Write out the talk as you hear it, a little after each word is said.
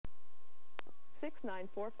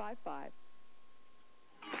866-9455.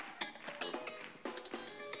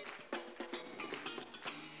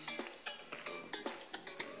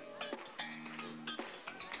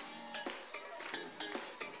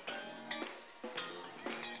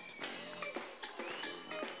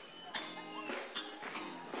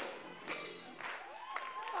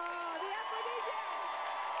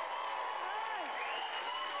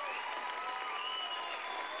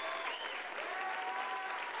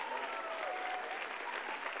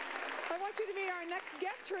 I want you to meet our next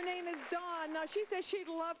guest. Her name is Dawn. Now, she says she'd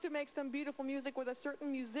love to make some beautiful music with a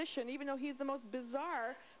certain musician, even though he's the most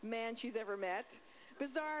bizarre man she's ever met.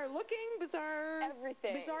 Bizarre looking, bizarre...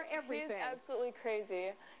 Everything. Bizarre everything. He's absolutely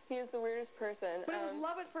crazy. He is the weirdest person. But it was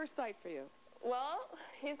love at first sight for you. Well,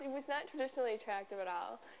 he was not traditionally attractive at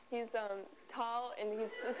all. He's tall, and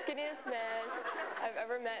he's the skinniest man I've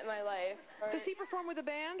ever met in my life. Does he perform with a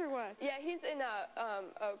band, or what? Yeah, he's in a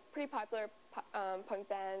pretty popular punk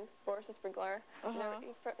band, Boris the Sprinkler.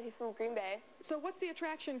 He's from Green Bay. So what's the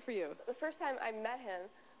attraction for you? The first time I met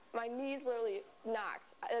him, my knees literally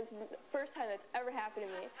knocked. It's the first time that's ever happened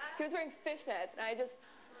to me. He was wearing fishnets, and I just,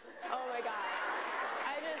 oh my God.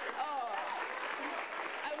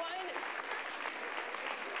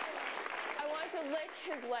 I wanted to lick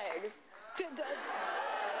his legs.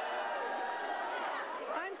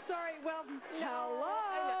 I'm sorry, well,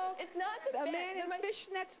 hello? It's not the A man in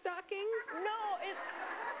fishnet stockings? No,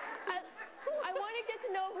 I want to get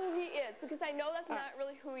to know who he is, because I know that's not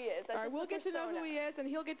really who he is. That's all right, we'll get to know who he is, and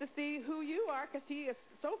he'll get to see who you are, because he is,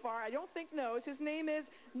 so far, I don't think knows. His name is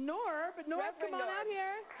Norb. Norb, come on out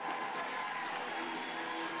here.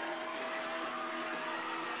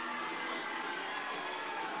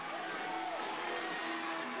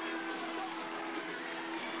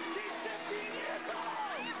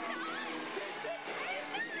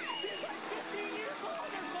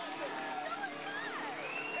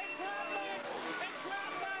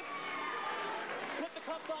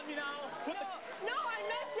 On me now. No, I'm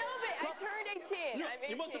not jumping. I turned 18. I'm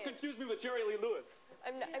 18. You must have confused me with Jerry Lee Lewis.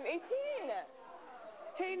 I'm 18.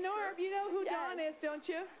 Hey, Norb, you know who Dawn is, don't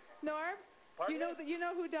you? Norb? Pardon me? You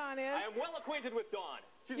know who Dawn is? I am well acquainted with Dawn.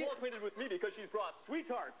 She's well acquainted with me because she's brought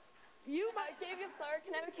sweethearts. I gave you a flower.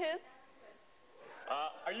 Can I have a kiss?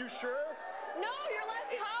 Are you sure? No, your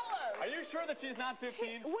last column. Are you sure that she's not 15?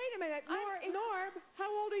 Hey, wait a minute. Norb, how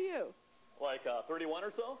old are you? Like 31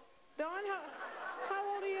 or so? Dawn, how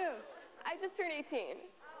old are you? I just turned 18. 18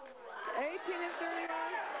 and 31?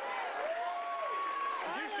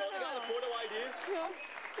 Did you show the guy the photo ID? No.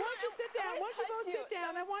 Why don't you sit down? Why don't you both sit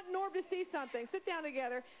down? I want Norb to see something. Sit down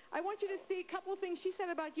together. I want you to see a couple of things she said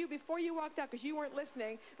about you before you walked out, because you weren't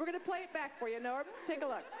listening. We're going to play it back for you, Norb. Take a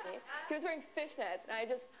look. He was wearing fishnets, and I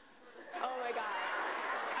just, oh my God.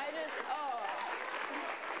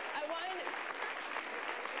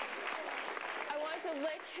 I wanted to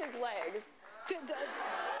lick his legs.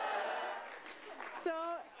 So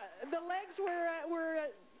the legs were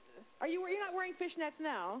you're not wearing fishnets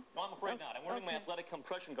now? No, I'm afraid not. I'm wearing my athletic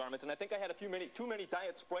compression garments, and I think I had too many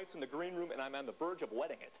diet Sprites in the green room, and I'm on the verge of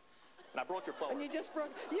wetting it. And I broke your flower. And you just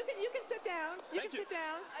broke. You can sit down. You can sit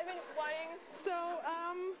down. I've been wanting. So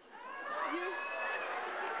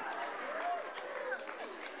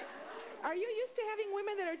are you used to having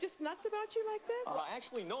women that are just nuts about you like this?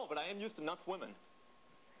 Actually, no, but I am used to nuts women.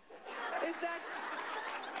 Is that...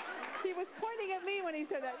 He was pointing at me when he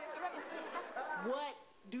said that. What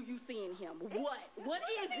do you see in him? What? What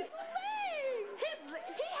is it?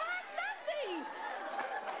 He has nothing.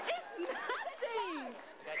 It's nothing.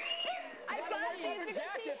 I got these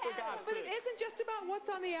because he has. But it isn't just about what's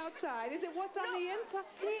on the outside. Is it what's on the inside?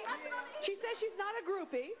 She says she's not a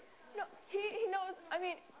groupie. No, he knows. I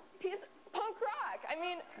mean, he's punk rock. I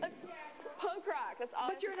mean, it's punk rock. That's all.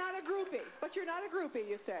 But you're not a groupie. But you're not a groupie,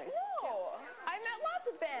 you say. No, I met lots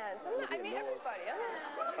of bands. I meet everybody.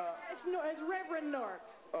 It's Reverend Norb.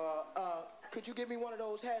 Could you give me one of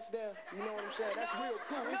those hats there? You know what I'm saying? That's real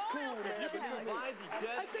cool. It's cool, man.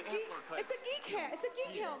 It's a geek hat. It's a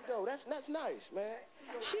geek helmet. Yo, that's nice, man.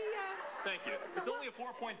 Thank you. It's only a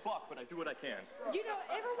 4-point buck, but I do what I can. You know,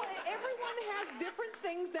 everyone has different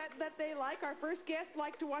things that they like. Our first guest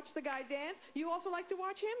liked to watch the guy dance. You also like to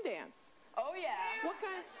watch him dance. Oh, yeah. What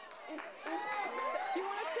kind? You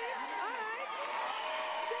want to sing? All right.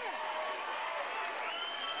 Sing.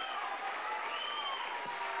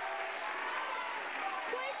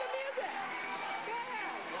 Play some music. Go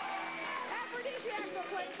ahead. Aphrodisiacs will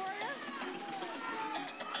play for you.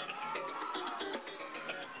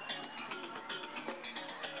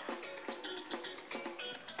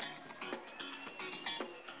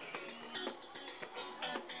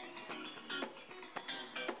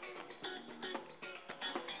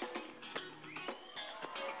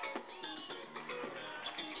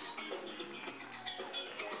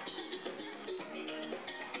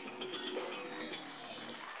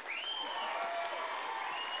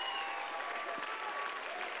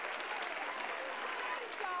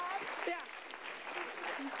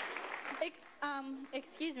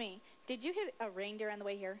 Excuse me. Did you hit a reindeer on the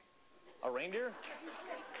way here? A reindeer?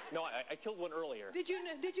 No, I killed one earlier. Did you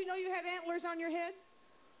know you had antlers on your head?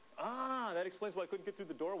 Ah, that explains why I couldn't get through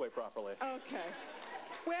the doorway properly. Okay.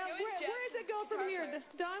 Well, where does it go from here?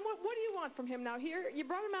 Don, what do you want from him now? Here? You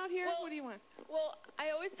brought him out here? Well, what do you want? Well,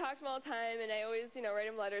 I always talk to him all the time, and I always, write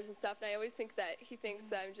him letters and stuff, and I always think that he thinks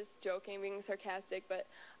that I'm just joking, being sarcastic, but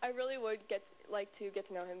I really would like to get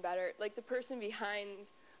to know him better. Like, the person behind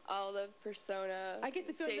all the persona. I get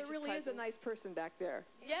the feeling there really is a nice person back there.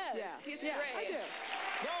 Yes, yeah. he's yeah, great. I do.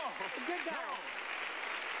 No! A good guy. No.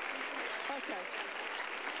 Okay.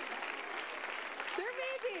 There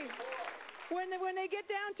may be. When they get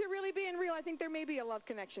down to really being real, I think there may be a love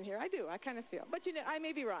connection here. I do. I kind of feel. But I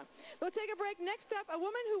may be wrong. We'll take a break. Next up, a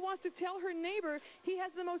woman who wants to tell her neighbor he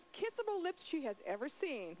has the most kissable lips she has ever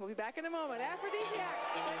seen. We'll be back in a moment. Aphrodisiac.